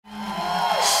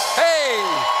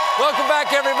Welcome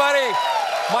back, everybody.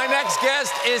 My next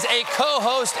guest is a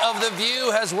co-host of The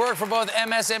View, has worked for both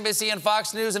MSNBC and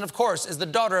Fox News, and of course is the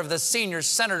daughter of the senior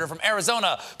senator from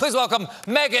Arizona. Please welcome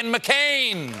Meghan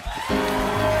McCain.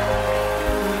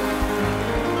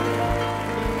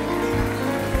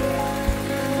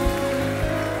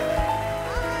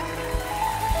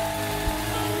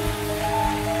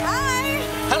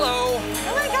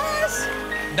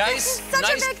 Nice. Such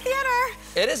a big theater.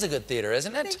 It is a good theater,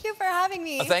 isn't it? Thank you for having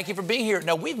me. Thank you for being here.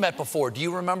 Now, we've met before. Do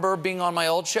you remember being on my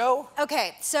old show?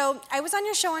 Okay, so I was on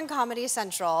your show on Comedy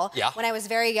Central when I was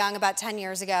very young, about 10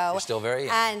 years ago. You're still very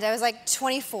young. And I was like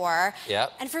 24.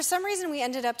 Yep. And for some reason, we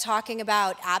ended up talking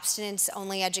about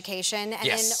abstinence-only education. And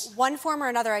in one form or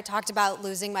another, I talked about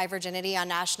losing my virginity on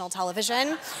national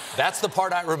television. That's the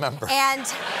part I remember. And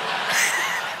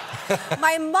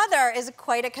my mother is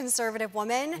quite a conservative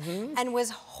woman and was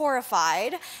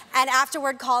horrified, and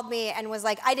afterward called me and was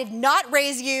like, I did not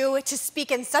raise you to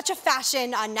speak in such a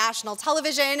fashion on national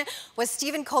television. Was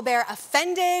Stephen Colbert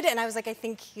offended? And I was like, I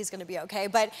think he's gonna be okay.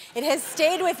 But it has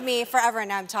stayed with me forever, and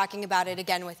now I'm talking about it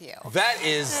again with you. That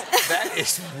is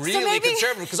really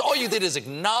conservative, because all you did is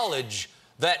acknowledge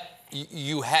that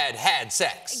you had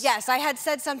sex. Yes, I had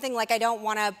said something like, I don't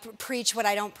want to preach what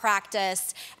I don't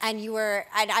practice, and you were,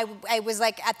 and I was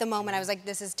like, at the moment, I was like,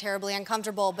 this is terribly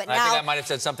uncomfortable, but now... I think I might have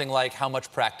said something like, how much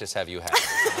practice have you had? Or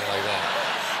something like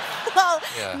that. Well,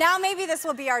 now maybe this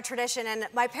will be our tradition, and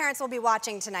my parents will be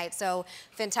watching tonight, so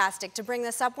fantastic to bring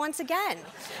this up once again.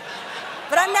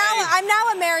 But I'm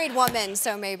now a married woman,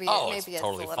 so maybe it's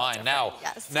totally a little fine.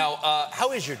 different. Now,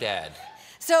 how is your dad?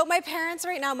 So my parents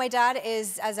right now, my dad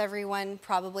is, as everyone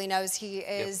probably knows, he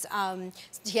is,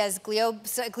 he has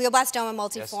glioblastoma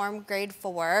multiforme grade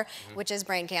 4, which is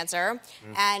brain cancer.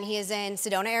 And he is in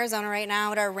Sedona, Arizona right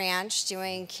now at our ranch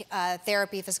doing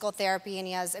therapy, physical therapy, and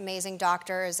he has amazing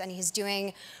doctors, and he's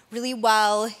doing really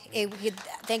well.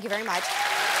 Thank you very much.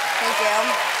 Thank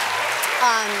you.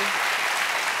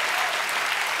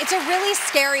 It's a really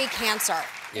scary cancer.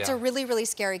 It's a really, really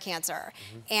scary cancer.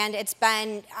 And it's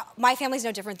been, my family's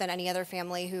no different than any other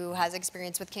family who has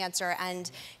experience with cancer.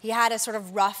 And he had a sort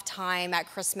of rough time at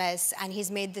Christmas, and he's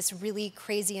made this really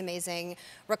crazy, amazing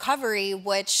recovery,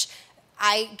 which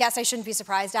I guess I shouldn't be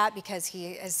surprised at because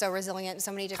he is so resilient in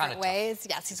so many different ways.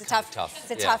 Yes, he's a tough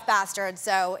bastard.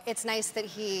 So it's nice that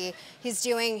he's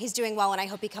doing well, and I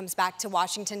hope he comes back to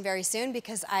Washington very soon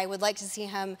because I would like to see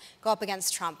him go up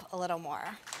against Trump a little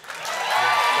more.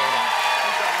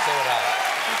 So would I.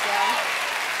 Thank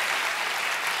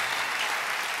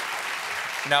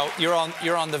you. Now,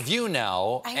 you're on The View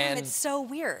now. I am. It's so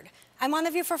weird. I'm on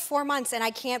The View for 4 months, and I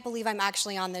can't believe I'm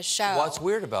actually on this show. What's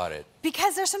weird about it?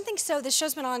 Because there's something this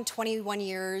show's been on 21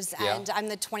 years, and I'm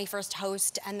the 21st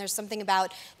host, and there's something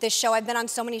about this show. I've been on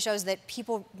so many shows that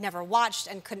people never watched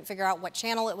and couldn't figure out what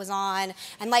channel it was on.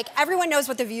 And, like, everyone knows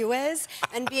what The View is,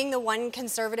 and being the one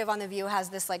conservative on The View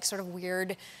has this, like, sort of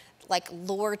weird, like,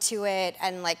 lore to it,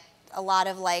 and, like, a lot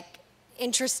of, like,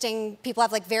 interesting, people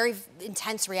have like very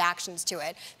intense reactions to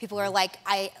it. People are like,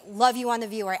 I love you on The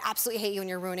View, or I absolutely hate you and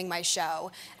you're ruining my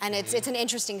show. And it's an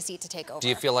interesting seat to take over. Do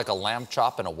you feel like a lamb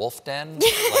chop in a wolf den?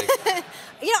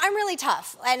 You know, I'm really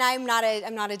tough, and I'm not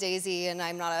a daisy, and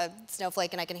I'm not a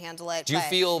snowflake, and I can handle it. Do you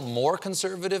feel more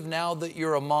conservative now that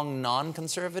you're among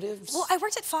non-conservatives? Well, I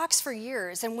worked at Fox for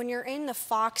years, and when you're in the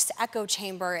Fox echo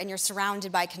chamber and you're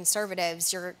surrounded by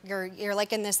conservatives, you're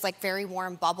like in this like very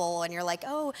warm bubble, and you're like,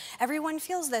 oh, everyone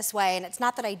feels this way. And it's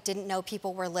not that I didn't know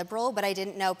people were liberal, but I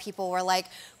didn't know people were like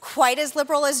quite as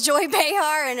liberal as Joy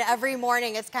Behar. And every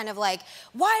morning it's kind of like,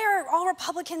 why are all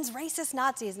Republicans racist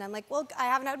Nazis? And I'm like, well, I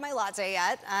haven't had my latte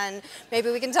yet, and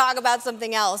maybe we can talk about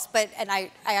something else. And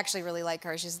I actually really like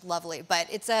her. She's lovely. But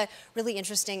it's a really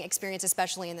interesting experience,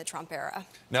 especially in the Trump era.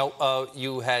 Now,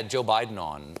 you had Joe Biden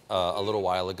on a little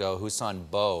while ago, whose son,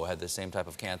 Beau, had the same type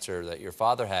of cancer that your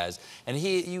father has. And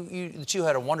you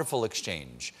had a wonderful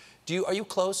exchange. Are you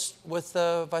close with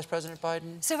Vice President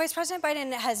Biden? So Vice President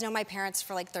Biden has known my parents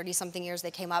for like 30-something years.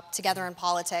 They came up together in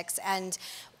politics, and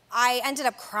I ended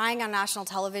up crying on national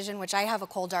television, which I have a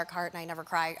cold, dark heart, and I never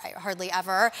cry, hardly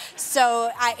ever.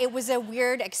 So it was a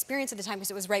weird experience at the time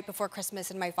because it was right before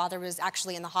Christmas, and my father was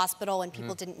actually in the hospital, and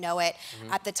people didn't know it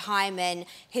at the time. And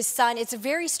his son, it's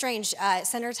very strange.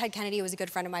 Senator Ted Kennedy was a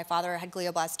good friend of my father, had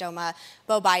glioblastoma.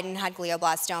 Beau Biden had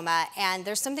glioblastoma. And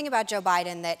there's something about Joe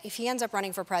Biden that if he ends up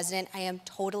running for president, I am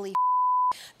totally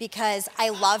because I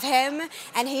love him,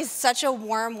 and he's such a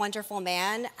warm, wonderful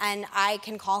man, and I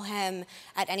can call him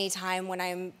at any time when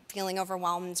I'm feeling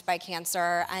overwhelmed by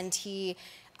cancer, and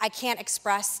I can't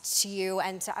express to you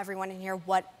and to everyone in here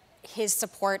what his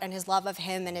support and his love of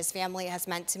him and his family has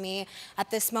meant to me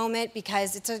at this moment,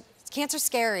 because cancer's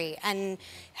scary, and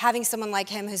having someone like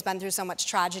him who's been through so much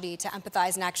tragedy to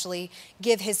empathize and actually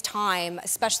give his time,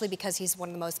 especially because he's one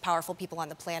of the most powerful people on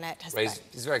the planet. He's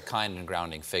a very kind and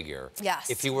grounding figure. Yes.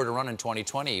 If you were to run in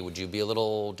 2020, would you be a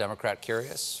little Democrat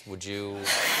curious? Would you?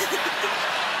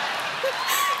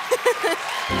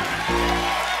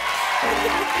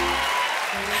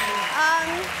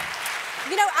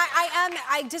 You know,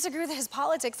 I disagree with his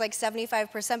politics like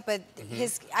 75%, but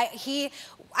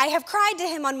I have cried to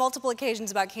him on multiple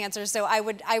occasions about cancer, so I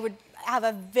would have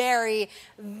a very,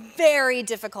 very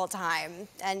difficult time.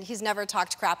 And he's never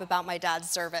talked crap about my dad's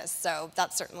service, so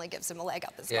that certainly gives him a leg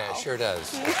up as well. Yeah, it sure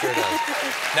does. It sure does.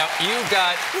 Now, you've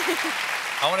got,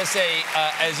 I want to say,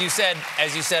 as you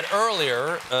said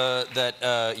earlier,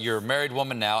 that you're a married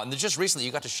woman now, and just recently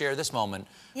you got to share this moment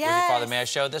with your father. May I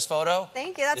show this photo?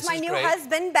 Thank you. That's my new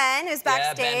husband, Ben, who's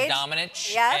backstage. Yeah, Ben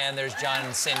Dominich. Yes. And there's John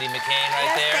and Cindy McCain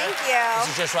right there. Thank you.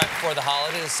 This is just right before the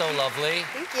holidays. It's so lovely.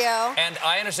 Thank you. And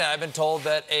I understand, I've been told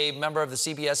that a member of the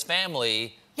CBS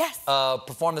family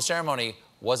performed the ceremony.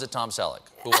 Was it Tom Selleck?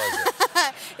 Who was it?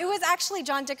 It was actually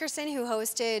John Dickerson, who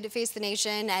hosted Face the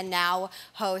Nation and now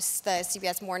hosts the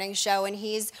CBS Morning Show. And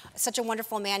he's such a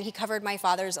wonderful man. He covered my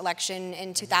father's election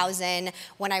in 2000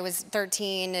 when I was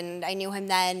 13, and I knew him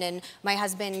then. And my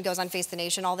husband goes on Face the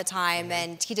Nation all the time,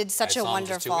 and he did such a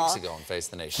wonderful. I saw him just 2 weeks ago on Face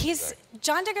the Nation. He's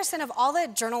John Dickerson, of all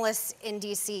the journalists in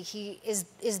DC, he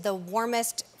is the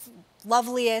warmest,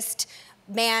 loveliest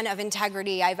man of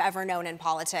integrity I've ever known in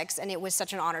politics, and it was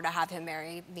such an honor to have him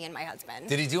marry me and my husband.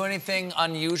 Did he do anything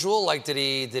unusual? Like, did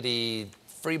he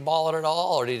free ball it at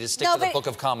all, or did he just stick to the Book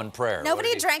of Common Prayer?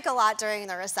 Nobody drank a lot during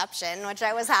the reception, which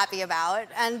I was happy about.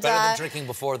 And better than drinking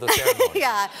before the ceremony.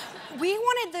 Yeah,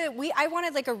 I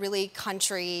wanted like a really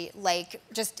country, like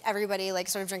just everybody like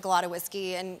sort of drink a lot of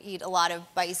whiskey and eat a lot of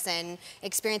bison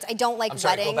experience. I don't like I'm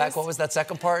sorry, weddings. go back. What was that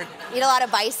second part? Eat a lot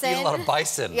of bison. Eat a lot of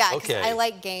bison. Yeah, okay. I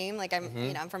like game. Like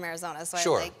I'm from Arizona, so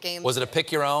sure. I like game. Was it a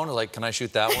pick your own? Like, can I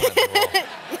shoot that one?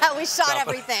 Yeah, we shot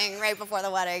everything right before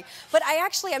the wedding. But I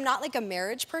actually am not like a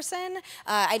marriage person.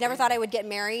 I never thought I would get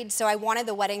married, so I wanted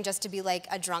the wedding just to be like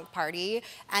a drunk party,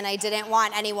 and I didn't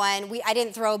want anyone. I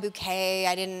didn't throw a bouquet.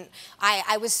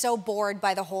 I was so bored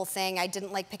by the whole thing. I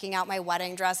didn't like picking out my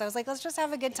wedding dress. I was like, let's just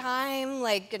have a good time,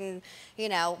 like, and you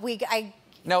know,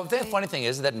 Now, the funny thing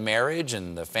is that marriage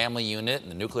and the family unit and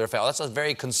the nuclear family, that's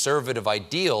very conservative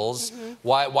ideals.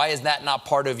 Why is that not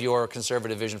part of your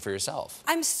conservative vision for yourself?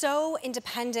 I'm so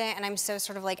independent, and I'm so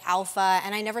sort of like alpha,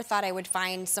 and I never thought I would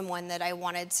find someone that I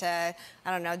wanted to,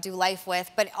 I don't know, do life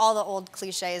with. But all the old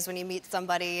cliches when you meet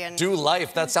somebody and... Do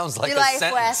life, that sounds like a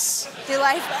sentence. Do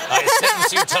life with. I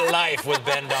sentence you to life with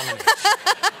Ben Dominich.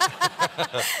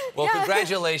 Well, yeah.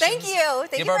 Congratulations. Thank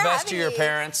you. Give our best to your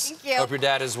parents. Thank you. Hope your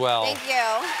dad as well. Thank you.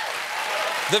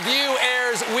 The View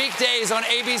airs weekdays on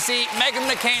ABC. Meghan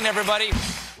McCain, everybody.